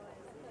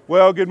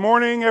Well, good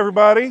morning,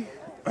 everybody.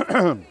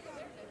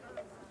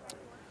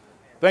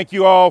 Thank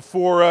you all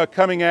for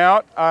coming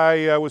out.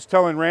 I was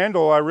telling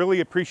Randall I really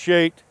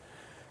appreciate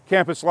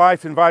Campus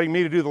Life inviting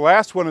me to do the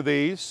last one of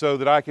these so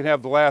that I can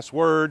have the last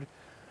word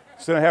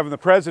instead of having the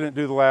president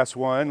do the last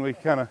one. We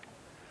kind of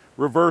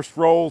reversed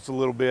roles a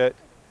little bit.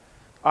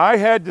 I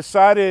had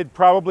decided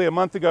probably a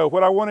month ago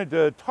what I wanted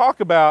to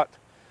talk about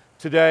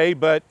today,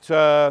 but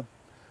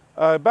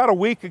about a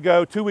week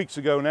ago, 2 weeks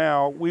ago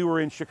now, we were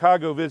in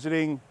Chicago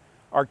visiting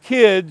our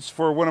kids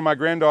for one of my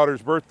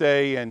granddaughter's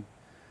birthday, and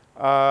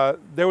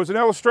there was an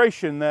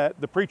illustration that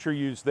the preacher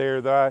used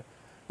there that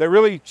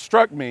really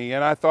struck me,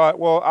 and I thought,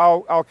 well,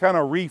 I'll kind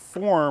of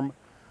reform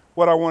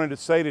what I wanted to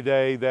say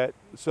today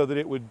so that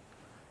it would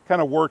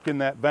kind of work in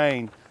that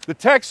vein. The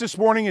text this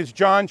morning is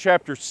John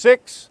chapter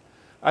 6.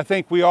 I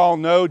think we all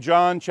know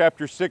John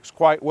chapter 6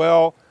 quite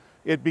well.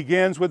 It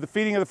begins with the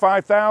feeding of the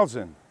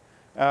 5,000,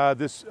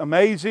 this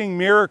amazing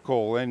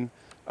miracle, and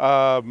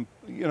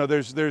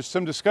there's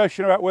some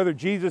discussion about whether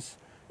Jesus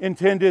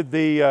intended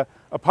the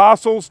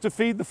apostles to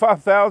feed the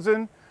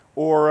 5,000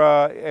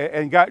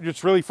 and got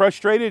just really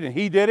frustrated and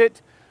he did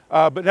it.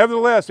 But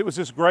nevertheless, it was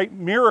this great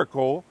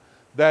miracle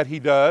that he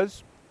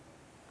does.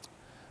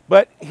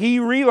 But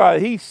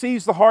he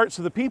sees the hearts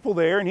of the people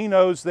there, and he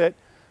knows that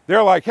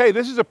they're like, hey,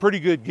 this is a pretty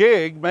good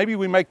gig. Maybe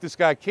we make this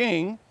guy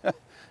king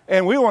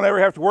and we won't ever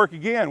have to work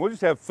again. We'll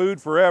just have food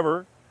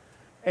forever.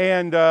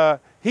 And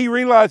he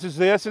realizes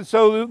this, and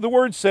so the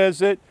word says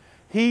that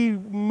he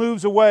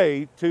moves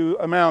away to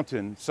a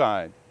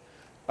mountainside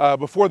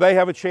before they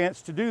have a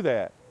chance to do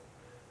that.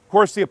 Of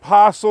course, the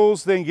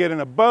apostles then get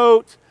in a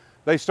boat.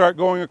 They start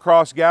going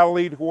across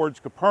Galilee towards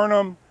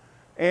Capernaum.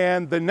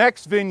 And the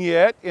next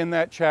vignette in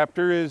that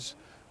chapter is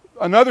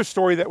another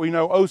story that we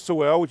know oh so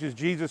well, which is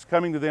Jesus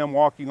coming to them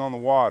walking on the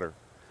water.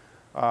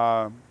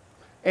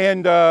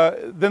 Then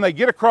they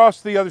get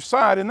across the other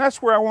side, and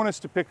that's where I want us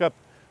to pick up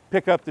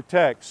the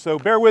text. So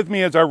bear with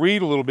me as I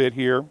read a little bit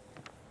here.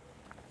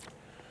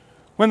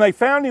 When they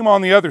found him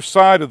on the other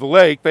side of the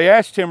lake, they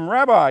asked him,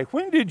 Rabbi,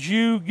 when did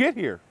you get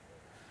here?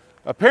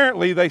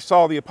 Apparently they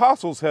saw the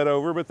apostles head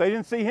over, but they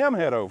didn't see him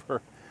head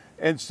over.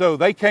 And so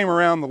they came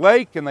around the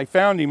lake and they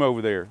found him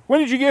over there.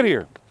 When did you get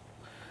here?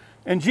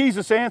 And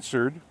Jesus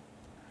answered,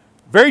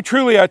 very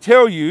truly I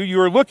tell you, you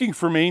are looking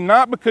for me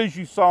not because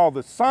you saw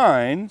the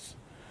signs,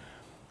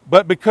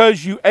 but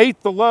because you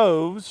ate the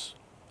loaves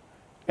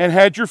and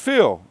had your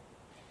fill.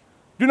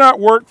 Do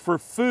not work for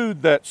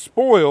food that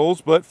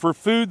spoils, but for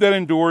food that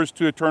endures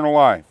to eternal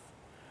life,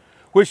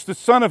 which the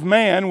Son of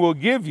Man will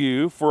give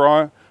you,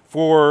 for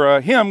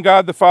him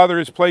God the Father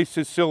has placed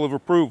his seal of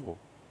approval.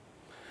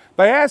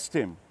 They asked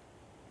him,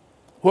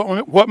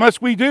 what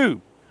must we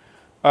do?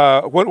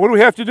 What do we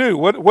have to do?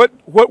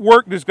 What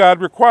work does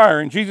God require?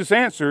 And Jesus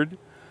answered,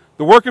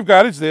 the work of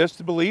God is this,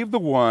 to believe the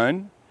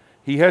one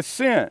he has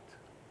sent.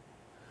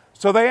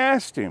 So they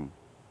asked him,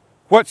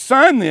 what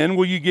sign then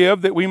will you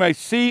give that we may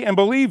see and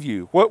believe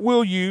you? What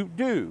will you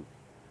do?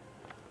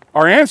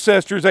 Our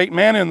ancestors ate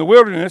manna in the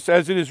wilderness,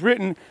 as it is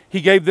written,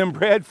 he gave them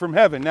bread from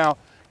heaven. Now,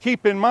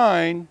 keep in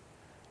mind,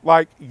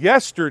 like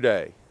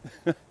yesterday,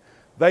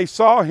 they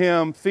saw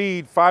him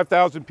feed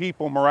 5,000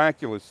 people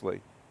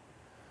miraculously.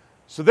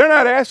 So they're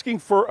not asking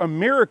for a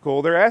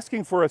miracle, they're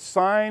asking for a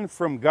sign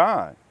from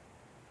God,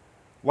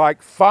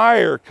 like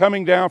fire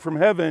coming down from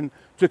heaven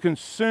to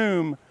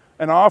consume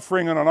an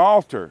offering on an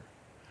altar,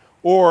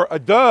 or a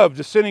dove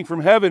descending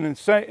from heaven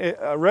and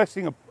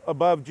resting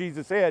above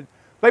Jesus' head.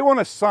 They want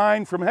a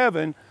sign from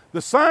heaven.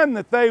 The sign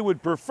that they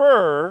would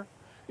prefer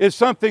is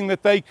something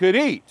that they could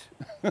eat,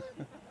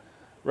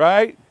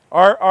 right?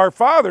 Our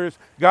fathers,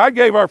 God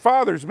gave our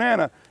fathers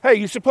manna. Hey,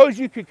 you suppose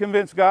you could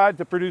convince God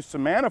to produce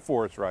some manna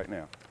for us right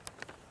now?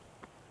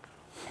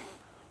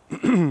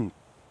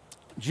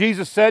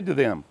 Jesus said to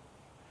them,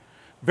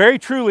 very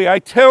truly, I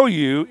tell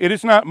you, it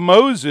is not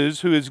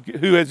Moses who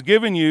has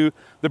given you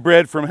the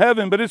bread from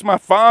heaven, but it's my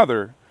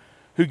Father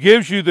who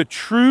gives you the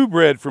true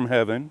bread from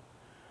heaven.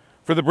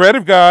 For the bread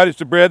of God is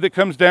the bread that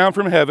comes down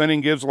from heaven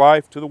and gives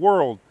life to the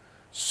world.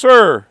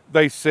 Sir,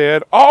 they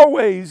said,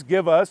 always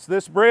give us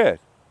this bread.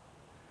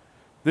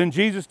 Then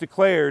Jesus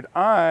declared,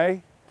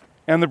 I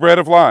am the bread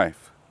of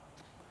life.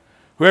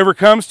 Whoever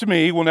comes to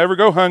me will never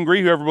go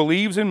hungry. Whoever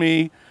believes in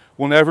me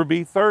will never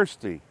be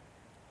thirsty.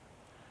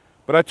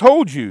 But I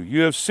told you,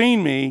 you have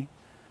seen me,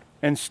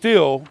 and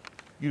still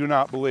you do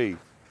not believe.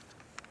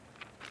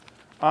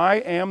 I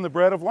am the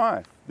bread of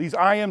life. These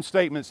I am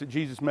statements that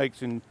Jesus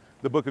makes in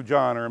the book of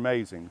John are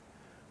amazing.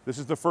 This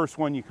is the first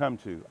one you come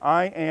to.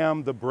 I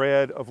am the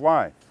bread of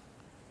life.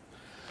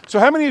 So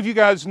how many of you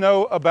guys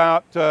know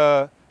about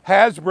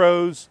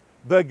Hasbro's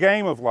The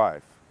Game of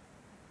Life?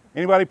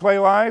 Anybody play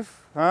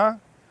Life? Huh?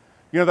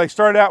 You know, they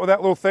started out with that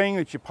little thing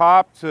that you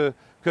popped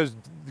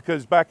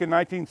because back in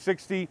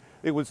 1960,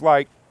 it was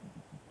like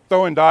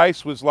throwing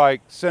dice was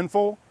like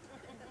sinful.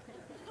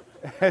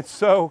 And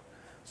so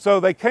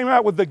they came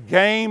out with The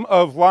Game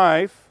of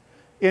Life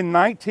in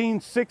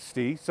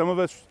 1960. Some of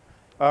us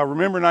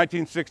remember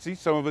 1960,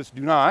 some of us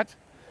do not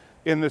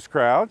in this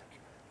crowd.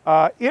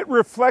 It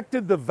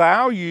reflected the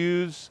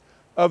values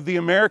of the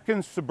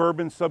American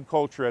suburban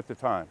subculture at the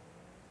time.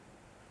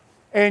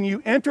 And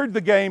you entered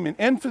the game in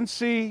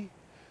infancy.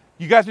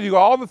 You got to do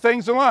all the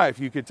things in life.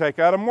 You could take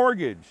out a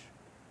mortgage.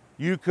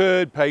 You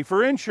could pay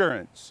for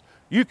insurance.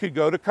 You could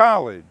go to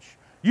college.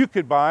 You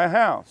could buy a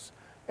house.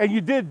 And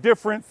you did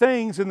different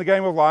things in the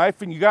game of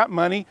life, and you got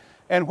money.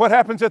 And what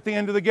happens at the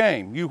end of the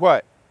game? You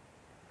what?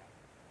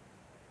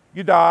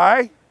 You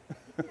die.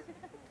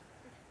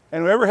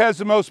 And whoever has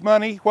the most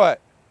money, what?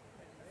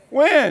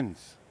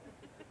 Wins.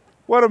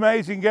 What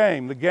amazing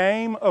game. The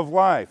game of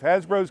life.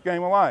 Hasbro's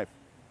game of life.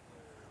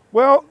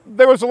 Well,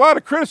 there was a lot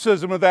of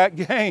criticism of that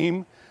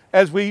game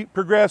as we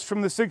progressed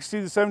from the 60s, the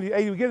 70s,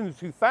 80s, we get into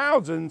the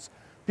 2000s.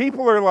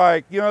 People are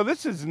like,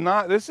 this is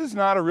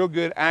not a real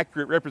good,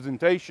 accurate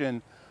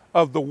representation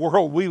of the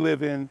world we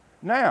live in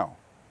now.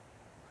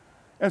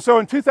 And so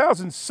in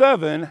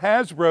 2007,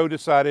 Hasbro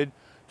decided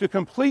to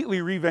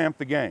completely revamp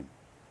the game.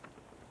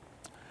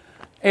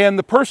 And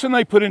the person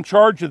they put in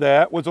charge of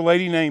that was a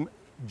lady named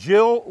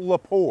Jill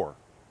Lepore.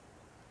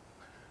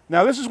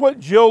 Now, this is what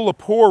Jill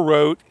Lepore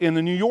wrote in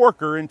the New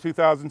Yorker in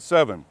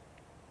 2007.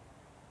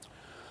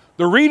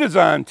 The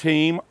redesign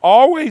team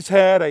always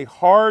had a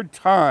hard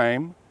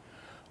time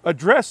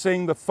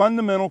addressing the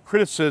fundamental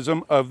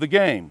criticism of the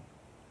game.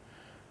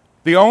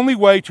 The only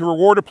way to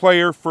reward a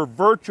player for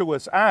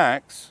virtuous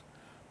acts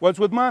was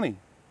with money.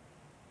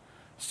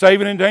 Save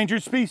an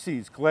endangered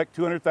species, collect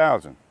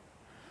 $200,000.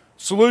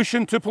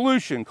 Solution to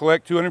pollution,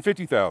 collect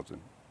 $250,000.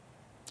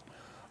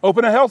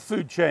 Open a health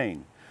food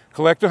chain,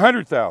 collect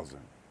 $100,000.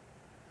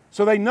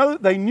 So they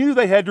knew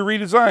they had to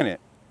redesign it.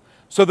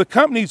 So the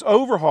company's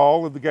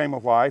overhaul of the game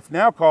of life,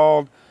 now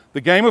called the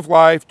Game of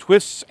Life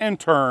Twists and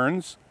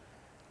Turns,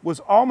 was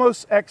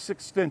almost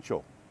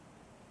existential.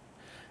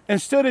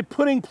 Instead of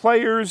putting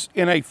players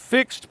in a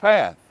fixed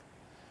path,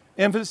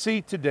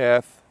 infancy to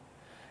death,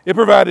 it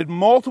provided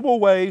multiple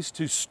ways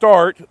to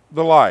start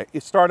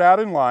out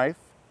in life,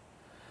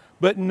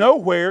 but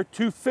nowhere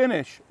to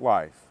finish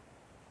life.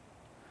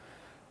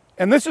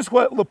 And this is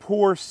what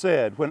Lepore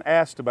said when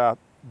asked about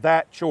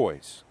that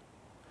choice.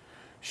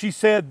 She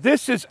said,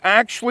 "This is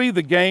actually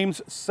the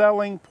game's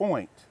selling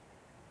point.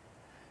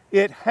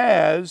 It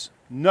has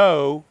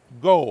no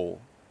goal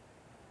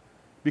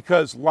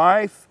because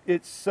life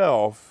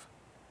itself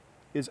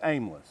is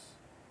aimless."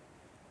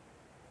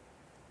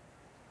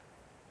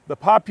 The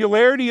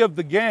popularity of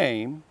the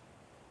game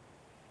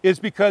is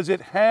because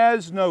it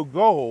has no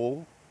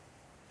goal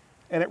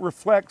and it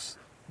reflects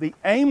the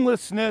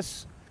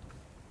aimlessness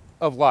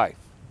of life.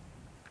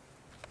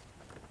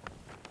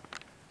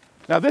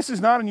 Now, this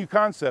is not a new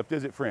concept,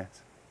 is it,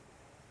 friends?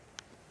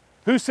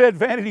 Who said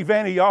vanity,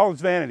 vanity, all is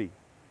vanity?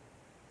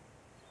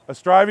 A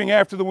striving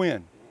after the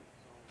wind.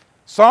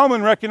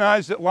 Solomon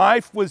recognized that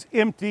life was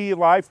empty,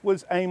 life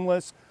was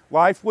aimless,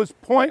 life was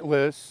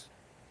pointless,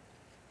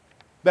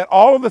 that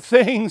all of the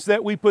things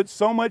that we put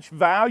so much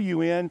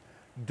value in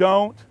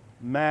don't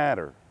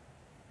matter.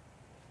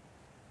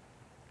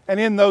 And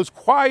in those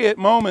quiet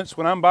moments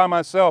when I'm by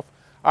myself,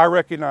 I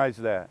recognize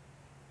that.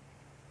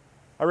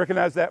 I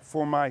recognize that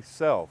for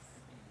myself.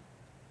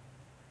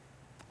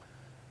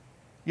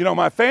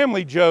 My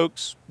family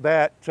jokes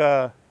that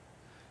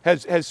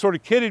has sort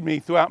of kidded me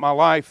throughout my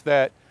life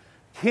that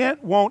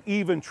Kent won't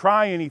even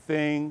try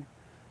anything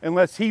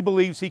unless he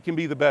believes he can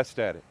be the best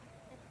at it.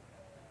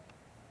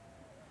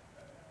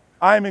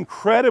 I am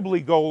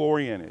incredibly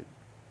goal-oriented.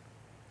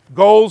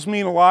 Goals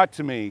mean a lot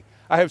to me.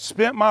 I have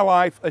spent my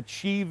life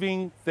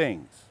achieving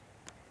things.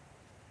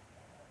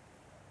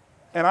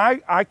 And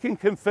I can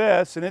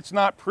confess, and it's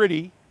not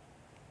pretty,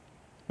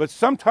 but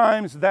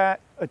sometimes that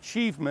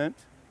achievement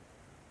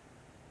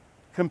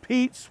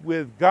competes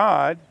with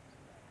God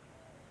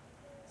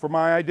for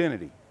my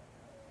identity.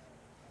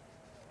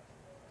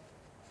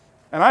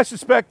 And I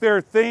suspect there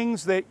are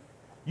things that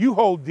you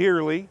hold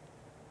dearly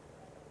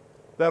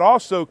that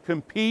also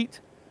compete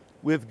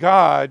with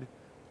God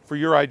for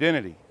your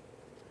identity.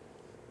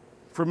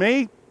 For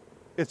me,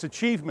 it's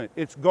achievement,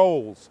 it's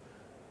goals.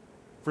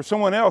 For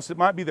someone else, it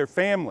might be their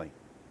family.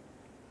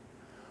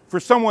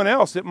 For someone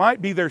else, it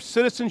might be their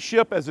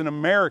citizenship as an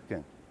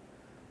American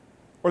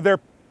or their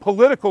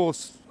political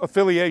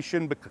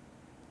affiliation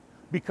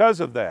because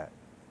of that.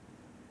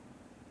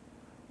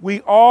 We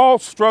all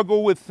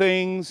struggle with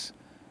things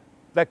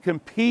that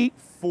compete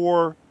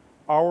for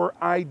our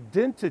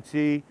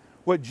identity.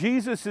 What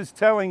Jesus is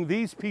telling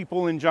these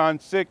people in John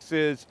 6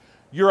 is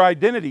your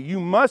identity.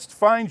 You must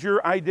find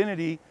your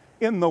identity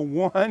in the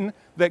one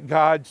that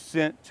God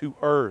sent to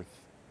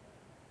earth.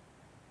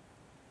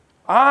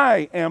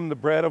 I am the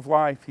bread of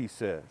life, he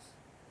says.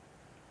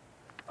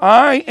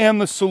 I am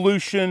the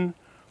solution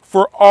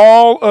for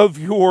all of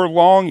your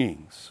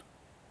longings.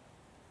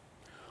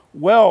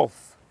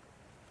 Wealth,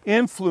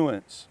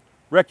 influence,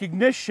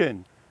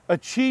 recognition,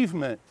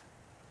 achievement.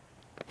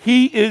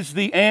 He is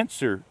the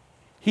answer.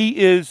 He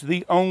is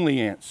the only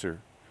answer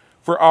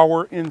for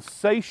our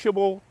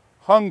insatiable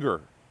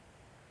hunger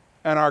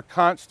and our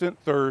constant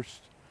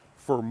thirst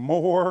for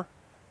more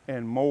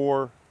and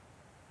more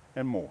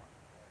and more.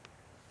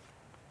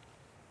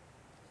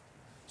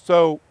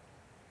 So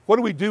what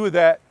do we do with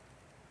that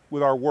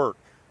with our work?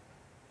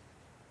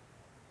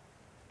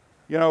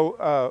 You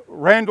know,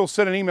 Randall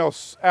sent an email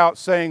out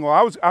saying,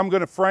 well, I'm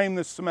going to frame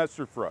this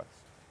semester for us.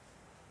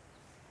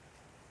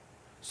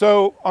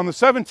 So on the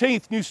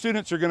 17th, new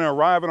students are going to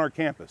arrive on our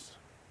campus.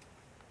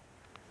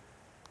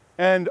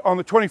 And on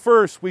the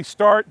 21st, we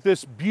start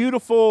this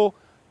beautiful,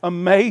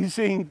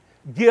 amazing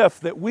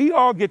gift that we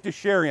all get to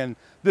share in,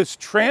 this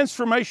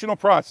transformational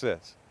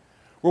process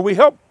where we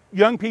help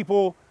young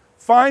people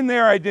find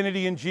their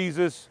identity in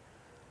Jesus.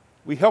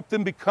 We help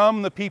them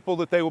become the people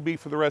that they will be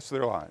for the rest of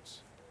their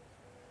lives.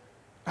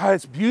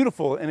 It's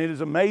beautiful and it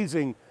is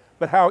amazing,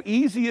 but how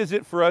easy is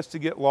it for us to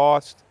get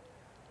lost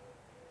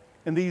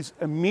in these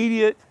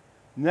immediate,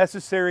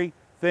 necessary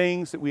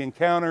things that we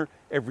encounter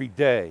every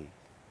day?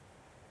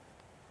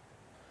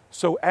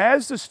 So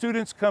as the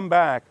students come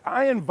back,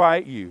 I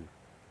invite you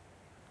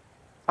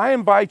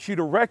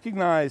to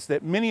recognize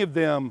that many of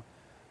them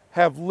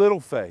have little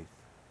faith.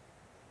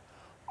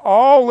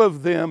 All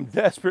of them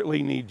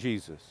desperately need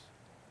Jesus.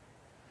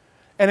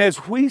 And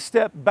as we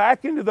step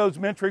back into those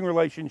mentoring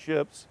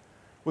relationships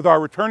with our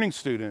returning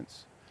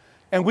students,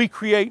 and we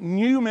create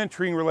new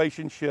mentoring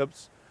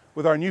relationships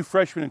with our new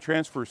freshman and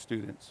transfer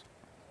students,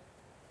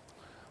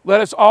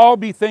 let us all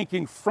be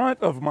thinking front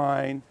of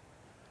mind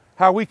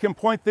how we can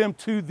point them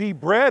to the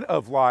bread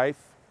of life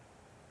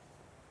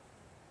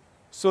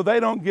so they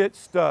don't get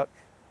stuck,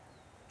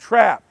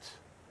 trapped,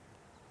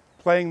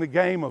 playing the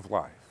game of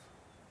life.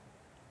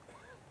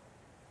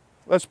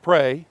 Let's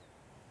pray,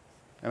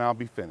 and I'll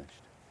be finished.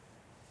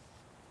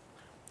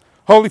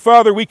 Holy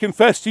Father, we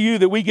confess to you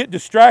that we get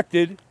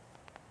distracted.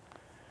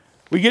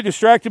 We get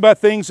distracted by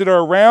things that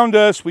are around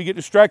us. We get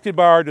distracted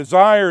by our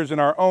desires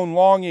and our own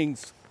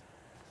longings.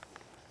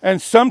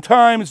 And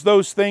sometimes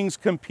those things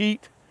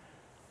compete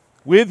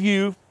with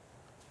you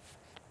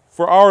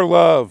for our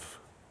love,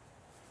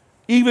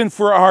 even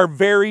for our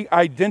very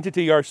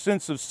identity, our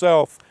sense of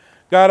self.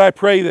 God, I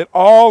pray that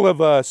all of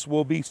us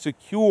will be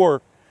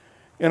secure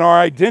in our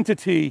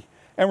identity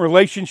and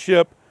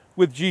relationship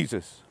with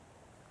Jesus.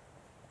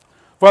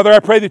 Father, I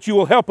pray that you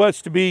will help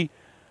us to be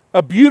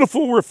a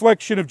beautiful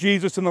reflection of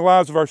Jesus in the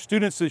lives of our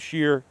students this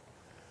year.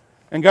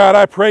 And God,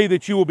 I pray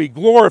that you will be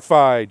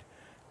glorified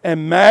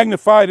and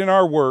magnified in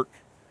our work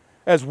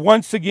as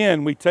once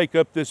again we take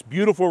up this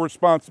beautiful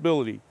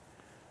responsibility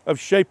of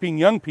shaping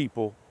young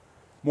people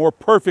more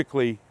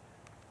perfectly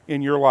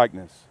in your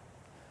likeness.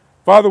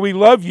 Father, we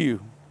love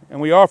you, and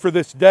we offer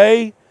this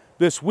day,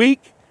 this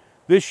week,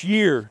 this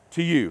year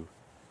to you.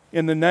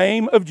 In the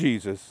name of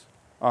Jesus,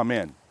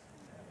 amen.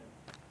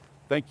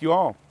 Thank you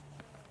all.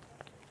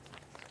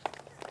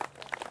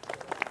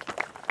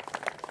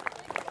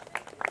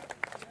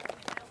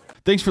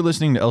 Thanks for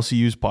listening to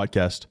LCU's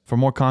podcast. For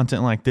more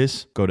content like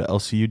this, go to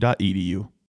lcu.edu.